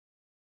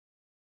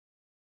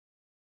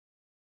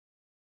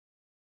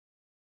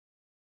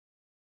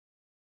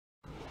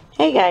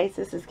Hey guys,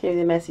 this is Kitty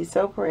the Messy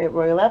Soaper at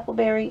Royal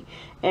Appleberry,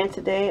 and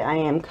today I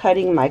am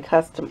cutting my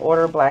custom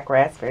order black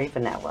raspberry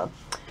vanilla.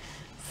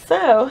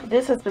 So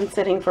this has been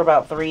sitting for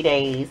about 3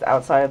 days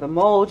outside of the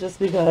mold just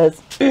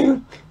because,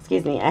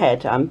 excuse me, I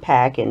had to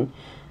unpack and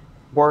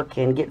work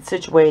and get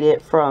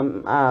situated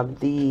from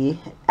the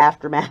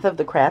aftermath of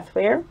the craft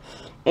fair.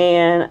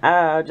 And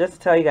just to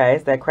tell you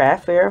guys that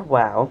craft fair,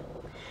 wow,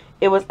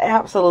 it was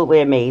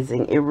absolutely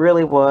amazing. It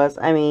really was.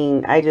 I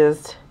mean, I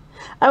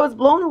was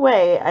blown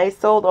away. I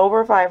sold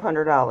over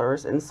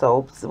 $500 in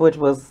soaps, which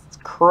was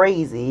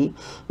crazy,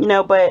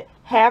 but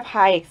have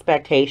high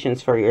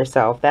expectations for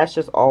yourself. That's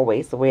just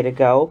always the way to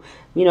go.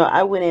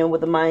 I went in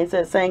with the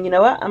mindset saying, you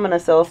know what, I'm going to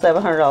sell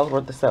 $700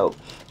 worth of soap.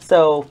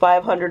 So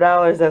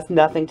 $500, that's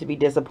nothing to be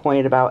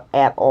disappointed about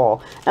at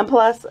all. And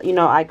plus,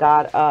 I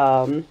got,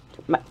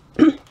 my,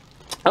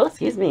 oh,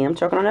 excuse me, I'm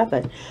choking on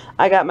nothing.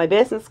 I got my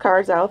business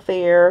cards out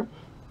there.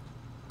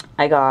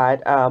 I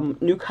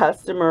got new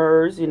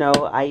customers,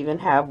 I even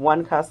have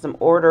one custom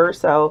order.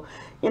 So,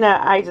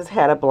 I just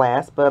had a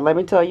blast. But let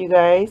me tell you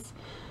guys,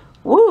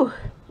 woo,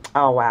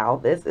 oh wow,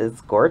 this is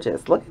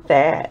gorgeous. Look at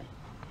that.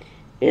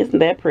 Isn't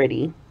that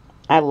pretty?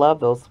 I love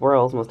those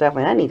swirls, most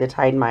definitely. I need to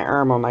tighten my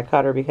arm on my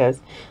cutter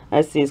because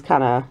I see it's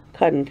kind of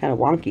cutting kind of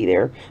wonky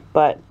there.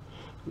 But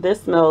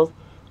this smells,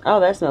 oh,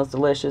 that smells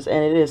delicious.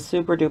 And it is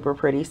super duper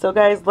pretty. So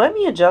guys, let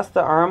me adjust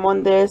the arm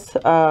on this.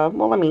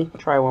 Well, let me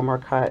try one more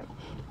cut.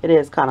 It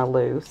is kind of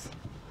loose,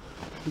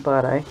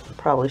 but I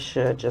probably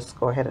should just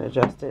go ahead and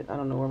adjust it. I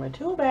don't know where my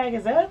tool bag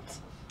is at.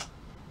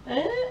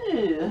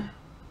 Ooh.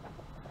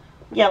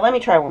 Yeah, let me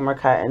try one more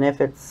cut, and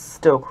if it's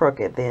still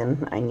crooked,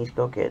 then I need to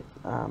go get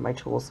my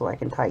tool so I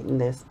can tighten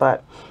this.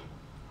 But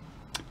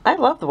I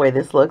love the way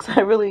this looks. I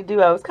really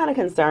do. I was kind of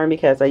concerned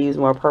because I used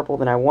more purple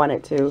than I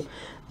wanted to,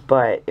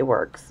 but it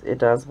works. It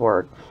does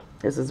work.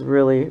 This is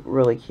really,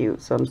 really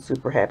cute, so I'm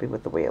super happy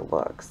with the way it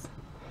looks.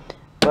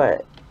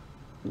 But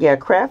yeah,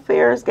 craft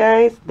fairs,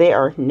 guys, they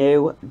are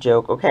no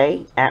joke,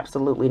 okay?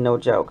 Absolutely no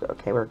joke.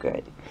 Okay, we're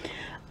good.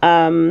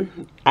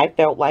 I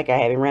felt like I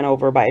had been run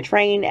over by a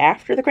train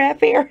after the craft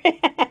fair.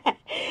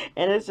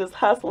 And it's just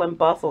hustle and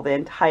bustle the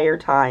entire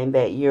time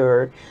that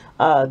you're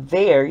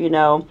there,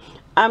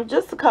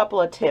 Just a couple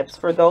of tips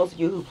for those of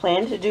you who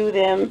plan to do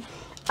them.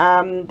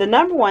 The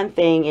number one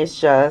thing is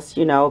just,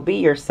 be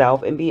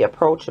yourself and be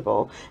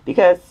approachable.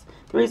 Because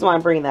the reason why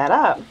I'm bringing that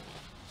up,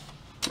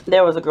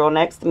 there was a girl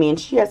next to me and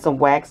she had some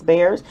wax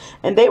bears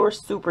and they were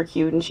super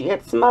cute, and she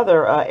had some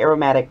other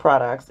aromatic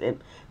products and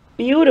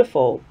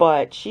beautiful,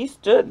 but she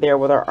stood there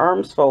with her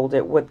arms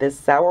folded with this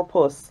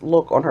sourpuss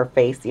look on her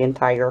face the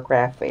entire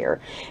craft fair,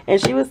 and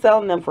she was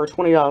selling them for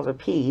 $20 a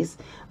piece.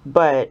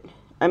 But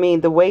I mean,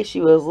 the way she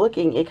was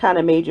looking, it kind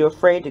of made you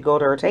afraid to go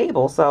to her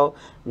table, so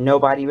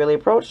nobody really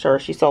approached her.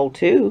 She sold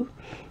two.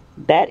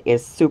 That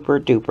is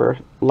super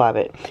duper. Love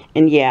it.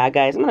 And yeah,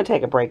 guys, I'm going to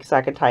take a break so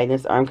I can tighten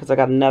this arm because I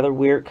got another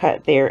weird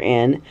cut there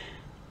and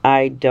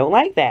I don't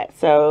like that.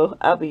 So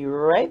I'll be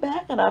right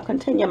back and I'll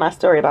continue my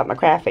story about my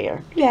craft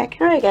fair. Yeah,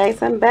 alright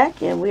guys, I'm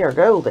back and we are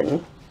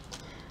golden.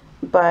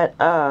 But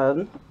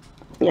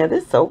yeah,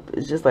 this soap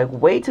is just like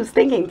way too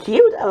stinking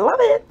cute. I love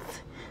it.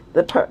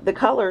 The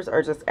colors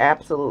are just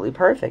absolutely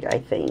perfect, I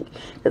think.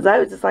 Because I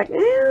was just like,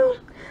 I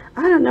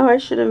don't know, I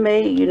should have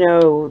made,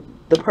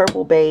 the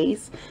purple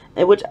base,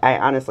 in which I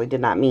honestly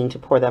did not mean to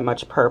pour that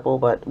much purple,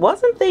 but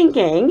wasn't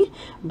thinking.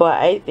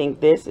 But I think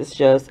this is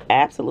just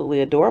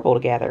absolutely adorable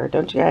together,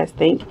 don't you guys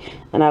think?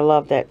 And I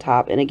love that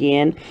top. And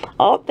again,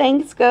 all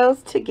thanks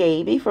goes to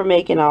Gaby for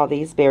making all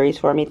these berries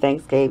for me.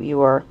 Thanks, Gabe.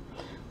 You are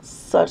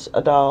such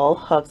a doll.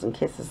 Hugs and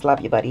kisses. Love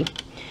you, buddy.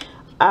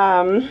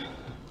 Yeah,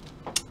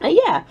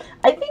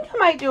 I think I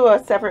might do a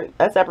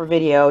separate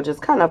video,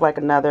 just kind of like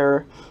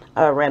another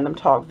random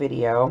talk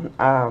video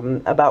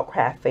about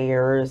craft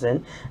fairs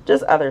and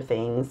just other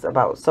things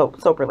about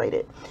soap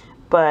related.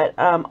 But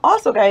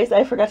also, guys,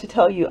 I forgot to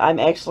tell you, I'm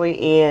actually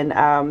in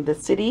the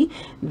city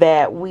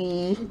that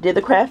we did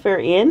the craft fair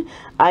in.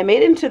 I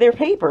made it into their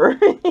paper.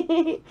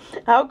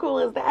 How cool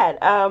is that?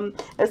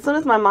 As soon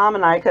as my mom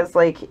and I, because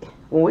like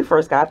when we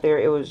first got there,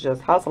 it was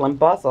just hustle and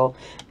bustle,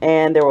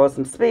 and there was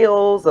some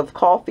spills of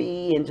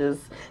coffee and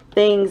just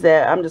things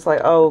that I'm just like,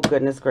 oh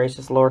goodness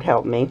gracious, Lord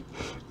help me.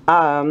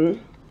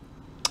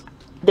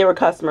 There were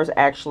customers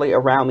actually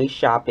around me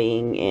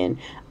shopping, and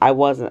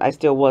I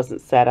still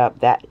wasn't set up.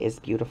 That is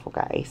beautiful,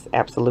 guys.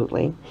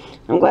 Absolutely.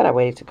 I'm glad I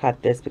waited to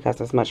cut this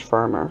because it's much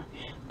firmer.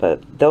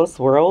 But those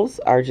swirls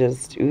are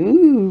just,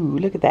 ooh,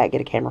 look at that. Get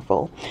a camera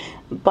full.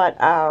 But,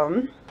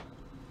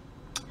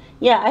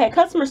 yeah, I had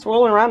customers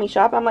swirling around me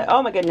shopping. I'm like,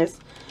 oh my goodness.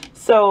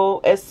 So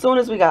as soon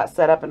as we got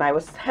set up and I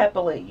was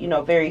happily,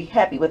 very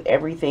happy with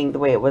everything, the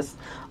way it was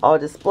all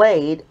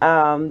displayed,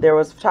 there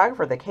was a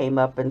photographer that came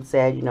up and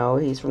said,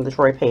 he's from the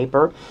Troy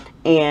paper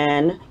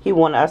and he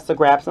wanted us to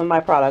grab some of my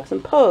products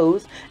and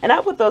pose. And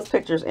I'll put those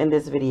pictures in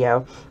this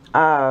video.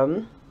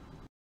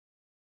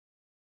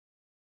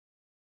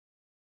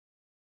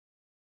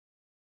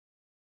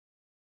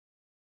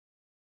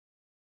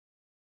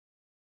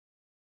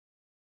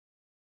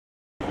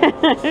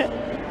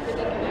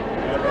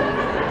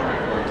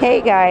 Hey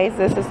guys,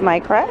 this is my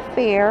craft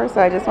fair,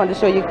 so I just wanted to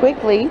show you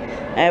quickly.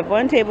 I have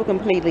one table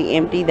completely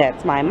empty,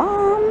 that's my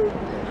mom.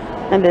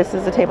 And this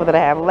is the table that I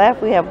have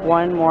left. We have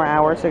one more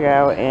hour to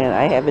go, and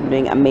I have been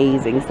doing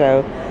amazing.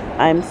 So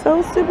I'm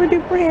so super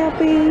duper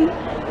happy.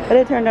 But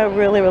it turned out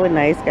really, really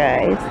nice,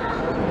 guys.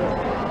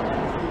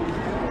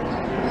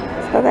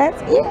 So that's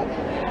it.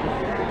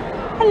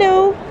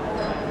 Hello.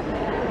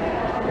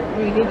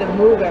 You need to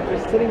move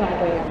after sitting all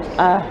day.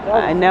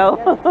 I know.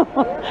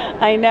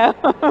 I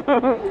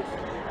know.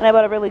 And I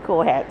bought a really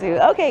cool hat too.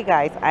 Okay,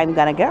 guys, I'm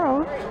gonna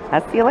go.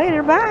 I'll see you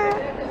later.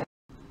 Bye.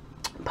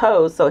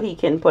 Pose so he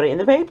can put it in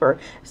the paper.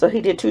 So he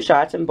did 2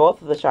 shots, and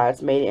both of the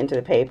shots made it into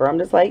the paper. I'm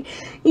just like,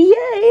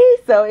 yay!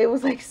 So it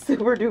was like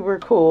super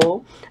duper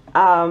cool.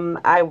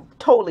 I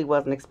totally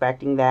wasn't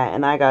expecting that,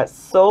 and I got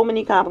so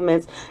many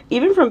compliments,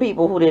 even from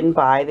people who didn't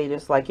buy. They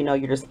just like, you know,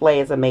 your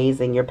display is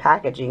amazing, your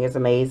packaging is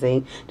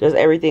amazing, just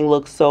everything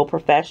looks so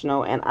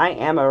professional. And I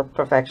am a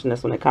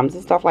perfectionist when it comes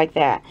to stuff like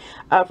that.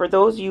 For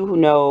those of you who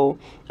know,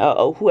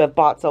 who have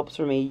bought soaps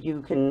from me,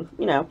 you can,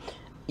 you know,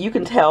 you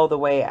can tell the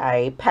way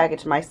I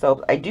package my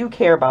soaps. I do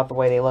care about the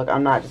way they look.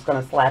 I'm not just going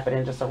to slap it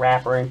in just a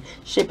wrapper and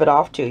ship it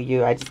off to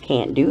you. I just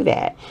can't do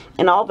that.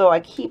 And although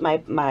I keep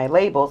my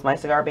labels, my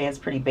cigar band's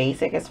pretty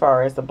basic as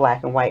far as the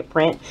black and white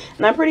print.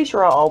 And I'm pretty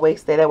sure I'll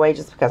always stay that way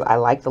just because I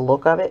like the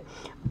look of it.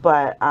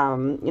 But,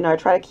 you know, I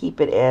try to keep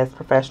it as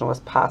professional as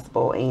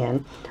possible.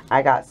 And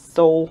I got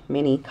so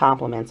many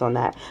compliments on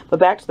that. But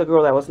back to the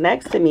girl that was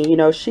next to me, you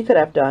know, she could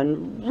have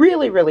done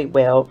really, really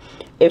well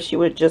if she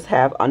would just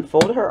have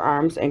unfolded her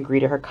arms and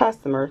greeted her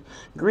customers.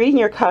 Greeting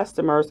your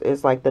customers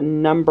is like the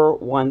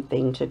 #1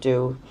 thing to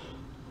do.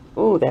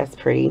 Ooh, that's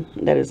pretty.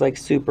 That is like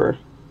super.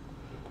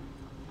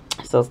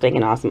 So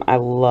stinking awesome. I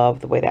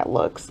love the way that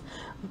looks.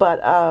 But,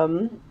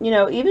 you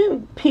know,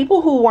 even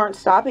people who weren't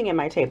stopping at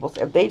my tables,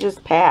 if they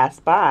just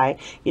passed by,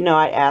 you know,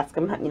 I'd ask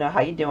them, you know,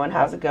 how you doing?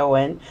 How's it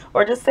going?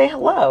 Or just say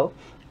hello.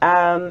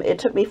 It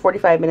took me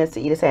 45 minutes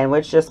to eat a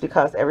sandwich just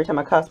because every time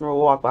a customer would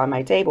walk by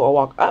my table or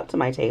walk up to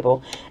my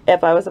table,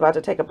 if I was about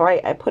to take a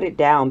bite, I put it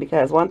down,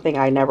 because one thing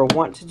I never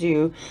want to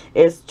do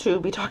is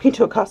to be talking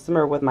to a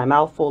customer with my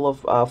mouth full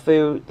of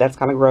food. That's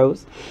kind of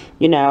gross.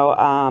 You know,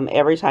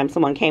 every time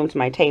someone came to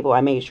my table,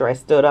 I made sure I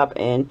stood up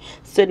and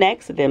stood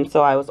next to them,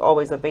 so I was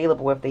always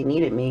available if they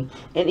needed me.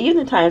 And even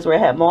the times where I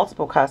had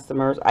multiple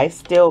customers, I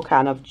still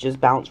kind of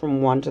just bounced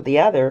from one to the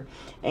other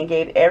and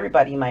gave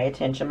everybody my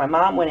attention. My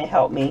mom went and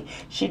helped me.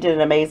 She did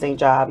an amazing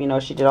job. You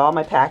know, she did all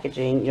my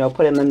packaging, you know,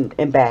 put them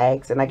in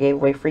bags, and I gave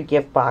away free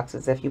gift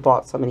boxes if you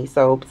bought so many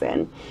soaps,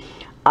 and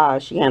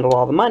she handled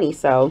all the money.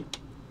 So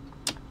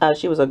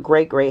she was a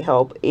great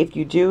help. If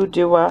you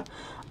do a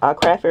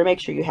craft fair, make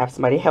sure you have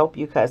somebody help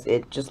you, because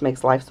it just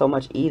makes life so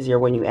much easier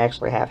when you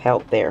actually have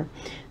help there.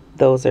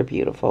 Those are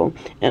beautiful.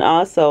 And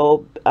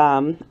also,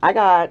 I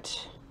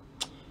got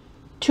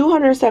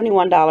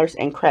 $271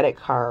 in credit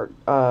card.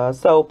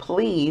 So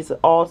please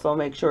also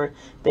make sure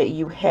that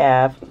you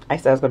have, I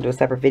said I was going to do a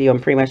separate video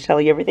and pretty much tell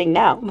you everything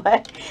now,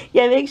 but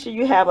yeah, make sure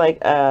you have like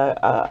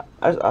a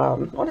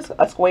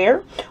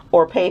Square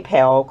or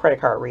PayPal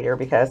credit card reader,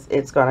 because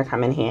it's going to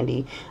come in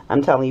handy.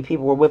 I'm telling you,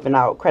 people were whipping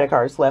out credit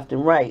cards left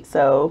and right.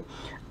 So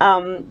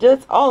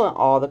just all in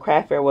all, the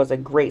craft fair was a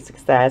great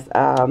success.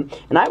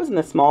 And I was in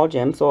the small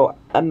gym, so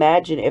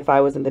imagine if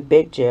I was in the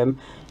big gym,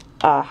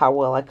 how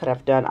well I could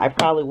have done. I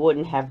probably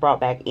wouldn't have brought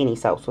back any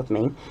soaps with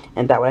me,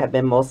 and that would have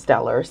been most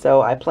stellar.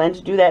 So I plan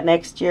to do that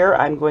next year.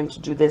 I'm going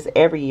to do this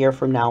every year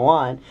from now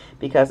on,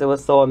 because it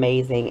was so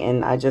amazing,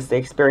 and the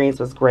experience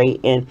was great.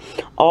 And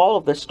all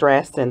of the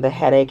stress and the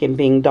headache and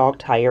being dog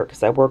tired,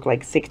 because I work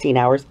like 16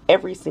 hours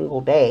every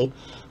single day,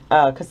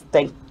 because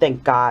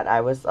thank God I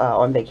was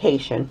on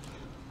vacation.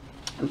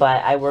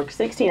 But I worked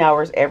 16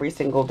 hours every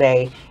single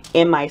day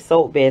in my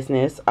soap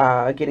business,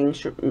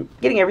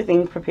 getting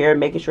everything prepared,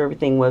 making sure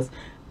everything was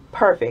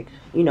perfect,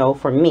 you know,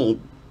 for me,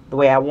 the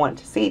way I want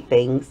to see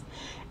things,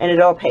 and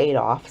it all paid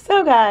off.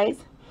 So guys,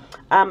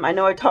 I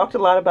know I talked a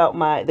lot about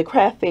the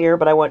craft fair,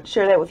 but I want to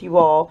share that with you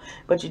all.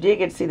 But you did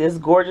get to see this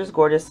gorgeous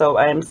soap.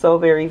 I am so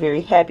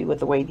very happy with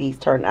the way these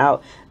turned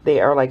out. They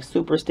are like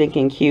super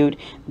stinking cute.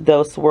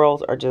 Those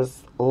swirls are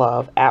just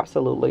love,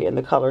 absolutely, and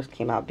the colors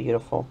came out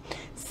beautiful.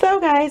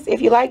 So guys,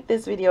 if you like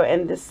this video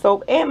and this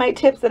soap and my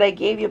tips that I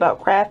gave you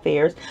about craft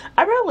fairs,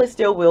 I probably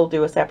still will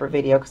do a separate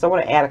video, because I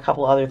want to add a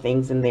couple other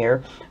things in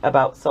there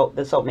about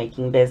the soap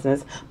making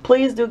business.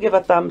 Please do give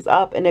a thumbs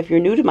up, and if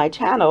you're new to my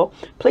channel,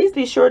 please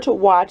be sure to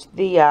watch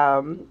the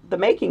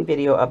making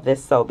video of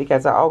this soap,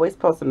 because I always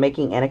post a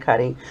making and a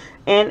cutting,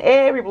 and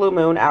every blue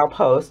moon I'll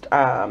post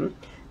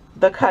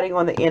the cutting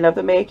on the end of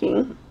the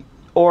making,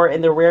 or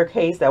in the rare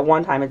case that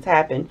one time it's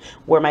happened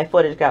where my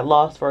footage got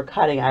lost for a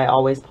cutting, I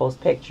always post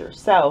pictures.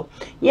 So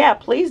yeah,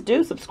 please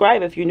do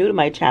subscribe if you're new to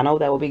my channel.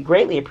 That would be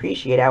greatly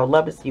appreciated. I would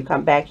love to see you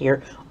come back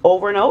here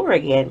over and over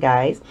again,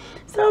 guys.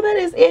 So that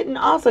is it. And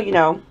also, you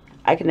know,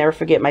 I can never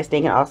forget my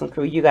stinking awesome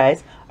crew. You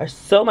guys are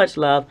so much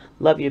love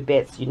you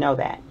bits, you know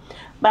that.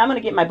 But I'm gonna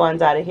get my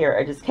buns out of here.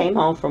 I just came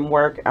home from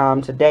work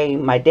today.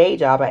 My day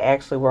job, I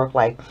actually work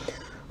like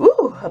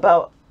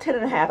about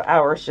 10.5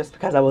 hours just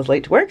because I was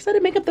late to work, so I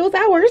didn't make up those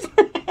hours.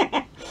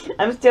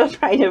 I'm still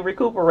trying to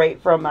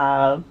recuperate from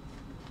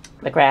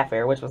the craft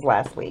fair, which was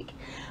last week.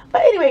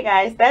 But anyway,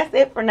 guys, that's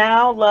it for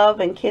now. Love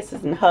and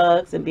kisses and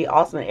hugs, and be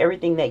awesome in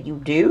everything that you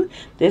do.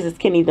 This is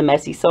Kimmy the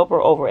Messy Soaper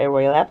over at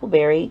Royal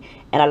Appleberry,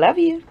 and I love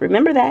you.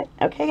 Remember that.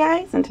 Okay,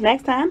 guys? Until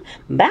next time,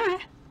 bye.